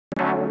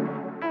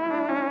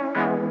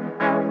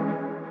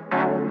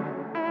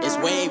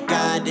wave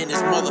god in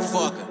this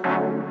motherfucker.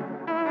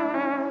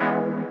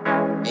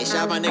 Hey,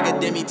 shout my nigga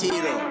miti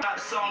though. Got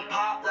the song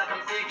pop like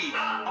I'm Iggy.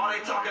 All they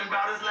talking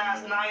about is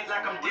last night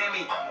like I'm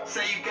Demi.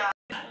 Say you got.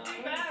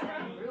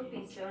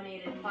 Rupees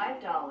donated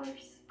 $5.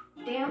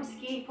 Damn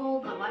ski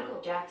pulled the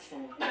Michael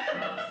Jackson.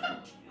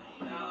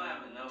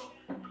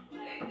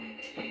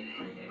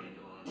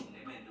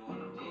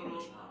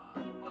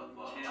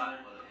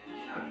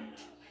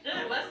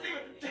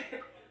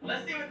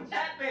 Let's see what the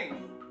chat thinks.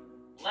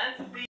 Let's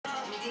see.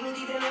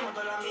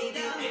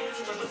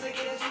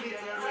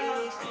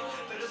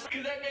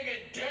 Cause that nigga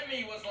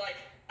Demi was like,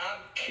 I'm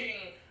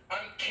king.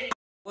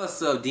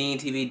 What's up, Deem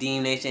TV,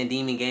 Deem Nation,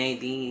 Demon Gang,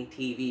 Deem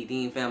TV,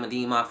 Deem Family,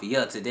 Deem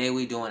Mafia. Today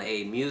we doing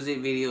a music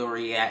video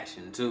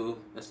reaction to,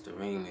 that's the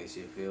remix,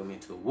 you feel me,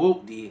 to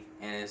Whoopty,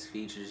 and it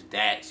features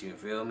Dax, you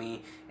feel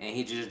me, and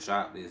he just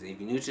dropped this. If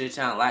you're new to the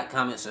channel, like,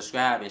 comment,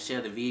 subscribe, and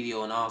share the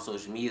video on all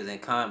social medias,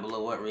 and comment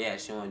below what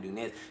reaction you want to do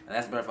next. And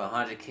let's burn for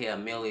 100K, a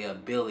million, a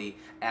Billy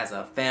as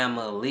a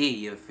family,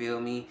 you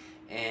feel me,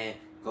 and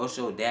go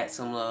show Dax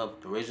some love.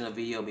 The original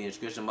video will be in the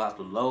description box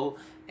below,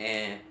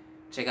 and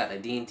check out the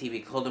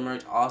DEMEGOTV clothing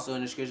merch also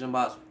in the description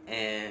box,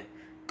 and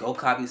go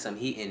copy some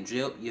heat and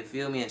drip, you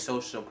feel me, and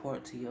show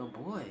support to your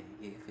boy,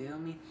 you feel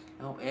me.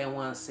 I hope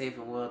everyone's safe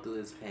and well through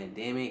this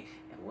pandemic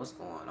and what's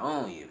going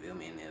on, you feel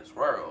me, in this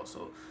world.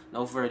 So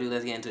no further ado,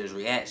 let's get into his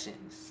reaction.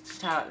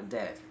 Shout out to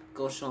Dax.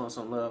 Go show him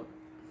some love.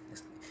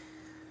 Let's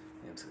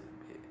get into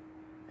it.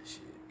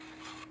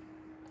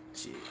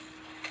 Shit.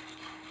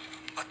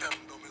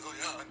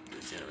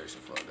 This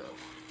generation fucked up.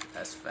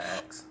 That's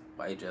facts.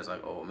 Why you dressed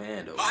like old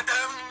man though? I'm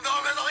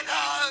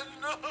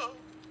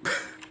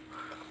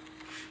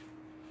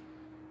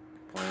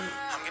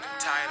getting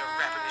tired of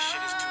rapping. This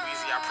shit is too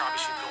easy. I probably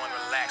should go and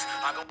relax.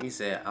 He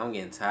said, I'm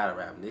getting tired of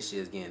rapping. This shit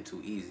is getting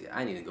too easy.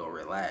 I need to go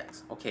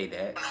relax. Okay,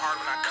 Dad. Hard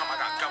when I come. I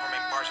got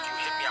government bars. If you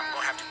hit me, I'm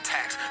gonna have to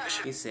tax. This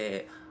shit. He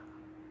said,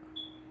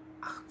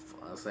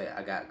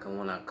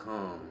 when I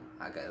come,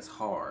 it's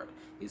hard.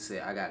 He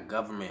said, I got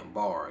government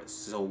bars.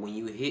 So when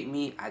you hit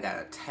me, I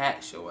gotta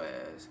tax your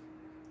ass.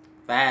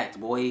 Facts,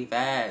 boy,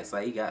 facts.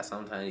 Like,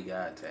 sometimes you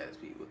gotta tax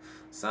people.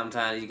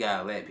 Sometimes you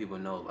gotta let people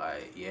know,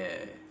 like,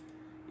 yeah,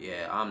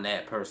 I'm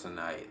that person.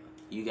 Like,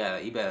 you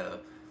better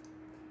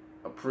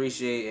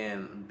appreciate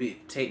and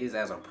take this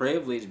as a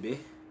privilege, bitch.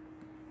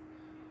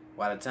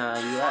 By the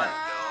time you out.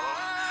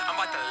 I'm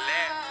about to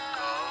let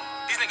go.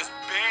 These niggas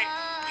big,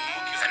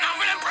 and I'm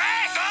gonna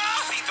brag.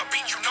 See the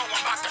beat, you know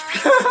I'm about to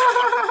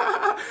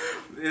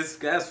feel.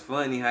 That's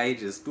funny how he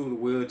just threw the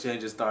wheelchair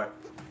and just started.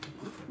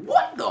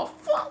 What the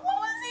fuck? What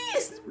was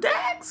this,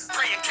 Dax?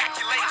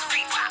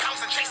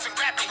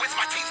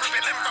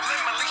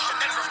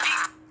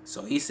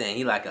 So he's saying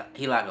he like a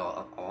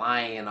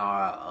lion or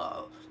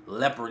a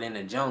leopard in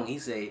the jungle. He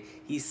say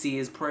he see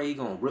his prey, he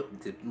gonna rip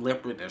the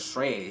leopard to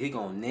shreds. He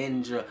gonna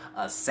ninja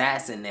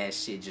assassin that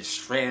shit, just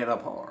shred it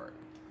up hard.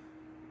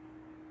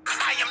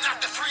 I am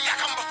not the three, I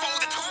come before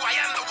the two. I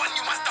am the one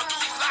you must do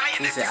lying.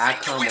 He said, I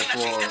come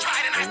before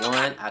the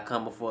one, I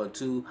come before the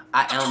two.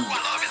 I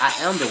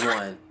am the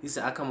one. He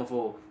said, I come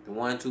before the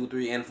 1, 2,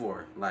 3, and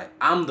 4. Like,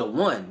 I'm the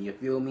one, you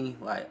feel me?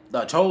 Like,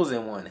 the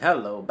chosen one.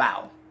 Hello,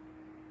 bow.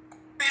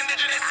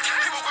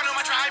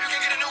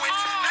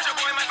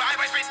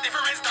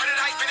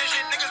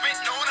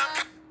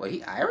 Wait,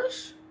 he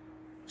Irish?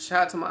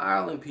 Shout out to my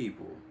Ireland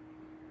people.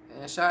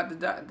 And shout out to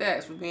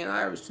Dax for being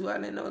Irish too. I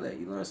didn't know that.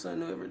 You learn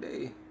something new every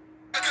day.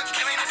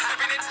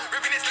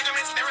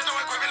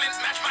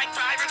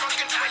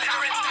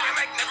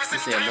 He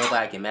said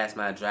nobody can match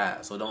my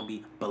drive, so don't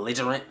be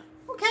belligerent.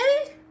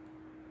 Okay.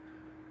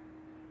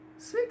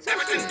 Speak to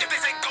me.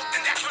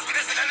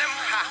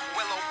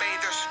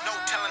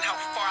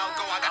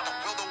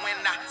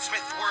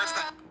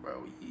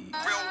 Bro,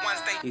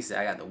 he said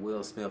I got the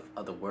Will Smith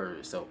of the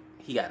words, so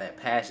he got that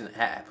passion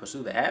to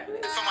pursue the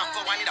happiness. For my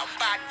flow, I need a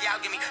bad gal,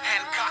 give me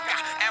Hancock. I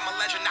am a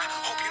legend. I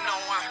hope you know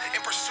I'm in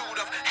pursuit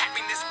of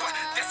happiness, but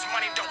this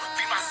money don't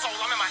feed my soul.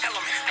 I'm in my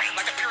element,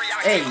 like a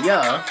periodic. Hey,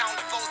 yeah. Pound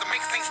the flows that make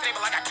things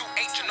stable. I got 2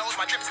 HNOs,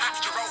 my drips hot,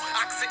 Giro,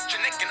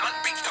 oxygenic and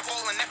unbeatable.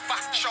 And if I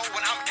show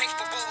when I'm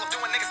capable of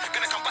doing niggas,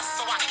 gonna come bust,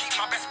 so I keep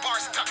my best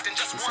bars tucked and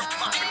just work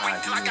them up and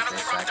wait till I gotta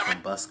erupt them.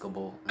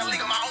 Combustible. The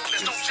league of my own,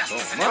 there's no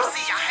justice. And MC,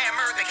 I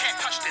hammer, they can't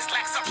touch this.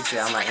 He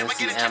said I'm like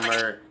MC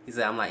Hammer. He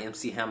said I'm like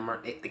MC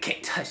Hammer. They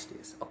can't touch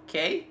this,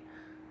 okay?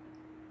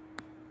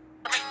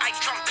 I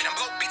trumped it and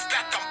blow beats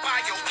back on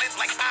bio. Live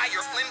like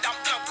Ireland, I'm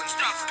Dublin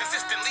streets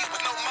consistently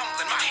with no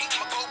mumbling. My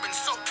hemoglobin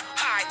so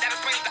high that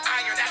explains the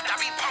iron that I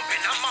be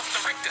pumping. I'm off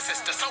the Richter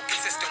sister, so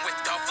consistent with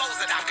the flows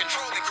that I'm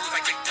controlling. Cruise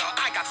like Victor,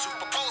 I got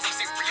Super Bowls. I'm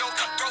serial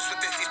cutthroats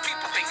with this. These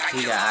people think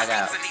I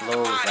got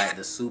flows like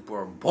the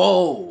Super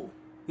Bowl.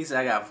 He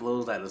said I got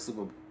flows like the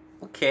Super Bowl.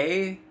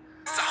 Okay.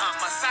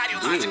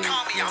 I'm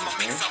a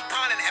mix of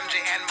Bron and MJ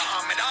and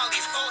Muhammad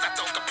Ali's flows. I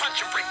throw the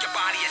punch and break your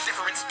body at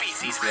different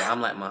species. Yeah, I'm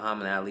like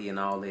Muhammad Ali and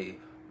all they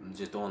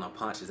just throwing up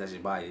punches at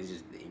your body. It's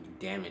just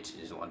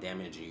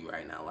damaging you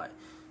right now. Like,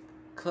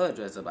 could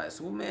dress up like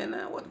Superman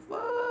now? What the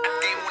fuck?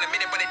 Game won't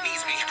admit it, but it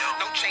needs me.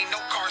 No chain,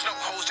 no cars, no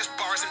hoes, just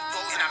bars and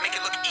flows, and I make it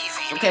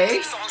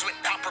Okay.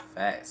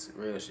 Facts.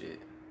 Real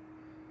shit.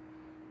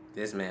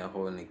 This man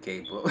holding the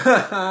cape up.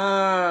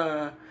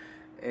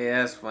 Hey,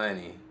 that's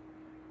funny.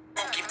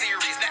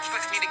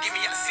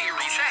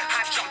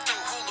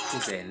 He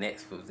said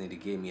Netflix need to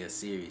give me a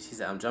series. He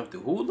said I'm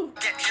jumping through Hulu?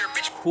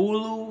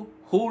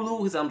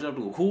 Hulu? He said I'm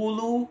jumping through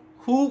Hulu?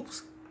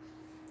 Hoops?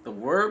 The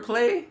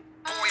wordplay?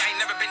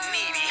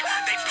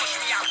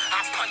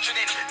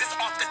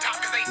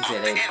 He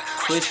said they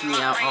push me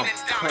out, I'm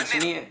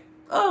punching in.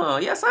 Oh,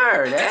 yes, I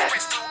heard that.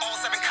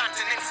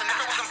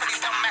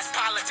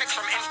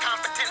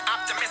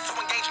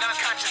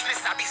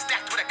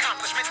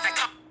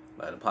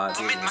 But the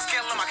politicians is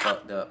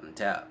fucked up and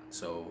tapped.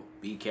 So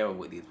be careful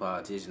with these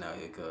politicians out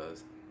here,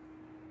 cause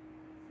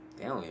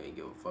they don't even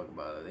give a fuck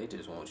about it. They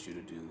just want you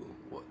to do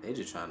what they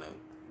just trying to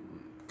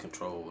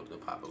control the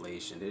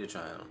population. They're just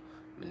trying to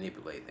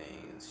manipulate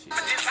things. Shit. I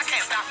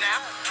can't stop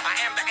now. I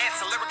am the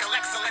answer. Lyrical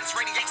excellence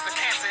radiates the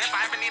cancer. If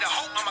I ever need a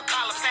hope, I'ma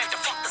call up Santa.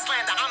 Fuck the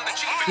slander. I'm the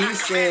chief. He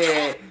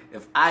said,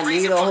 if I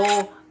need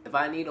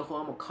a hole,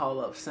 I'ma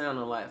call up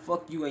Santa. Like,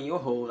 fuck you and your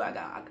hole. I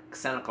got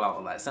Santa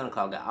Claus. Like, Santa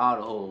Claus got all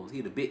the holes.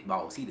 He the big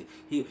boss. He the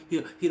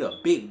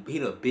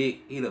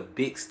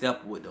big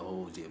step with the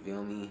holes. You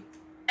feel me?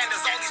 And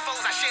there's all these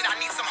foes I shit. I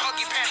need some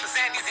huggy Panthers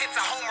and these hits.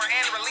 A homer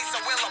and release a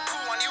will of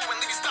poo on you and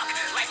leave you stuck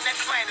like Ned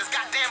Flanders.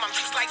 Goddamn, I'm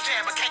juiced like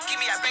jam, but can't give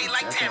me a bay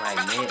like Tampa.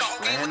 Like Ned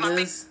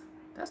Flanders?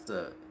 That's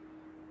the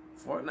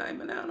Fortnite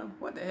banana.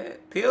 What the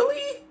heck?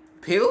 Peely?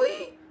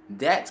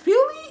 Dax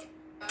Peely?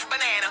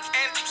 Banana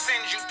and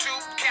send you to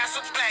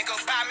Casablanca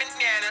by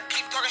Manana.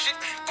 Keep talking shit.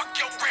 Fuck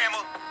your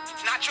grammar,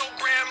 not your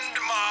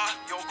grandma.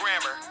 Your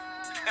grammar.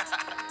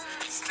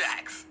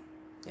 Stacks.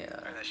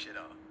 Yeah. Turn that shit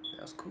on.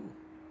 That was cool.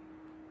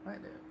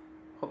 Right there.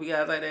 Hope you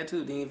guys like that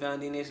too. Dean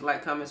found Dean Nation.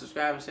 Like, comment,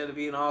 subscribe, and share the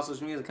video on all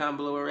social media. Comment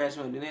below what reaction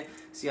you want to do that.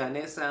 See y'all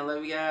next time.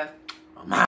 Love you guys. I'm out.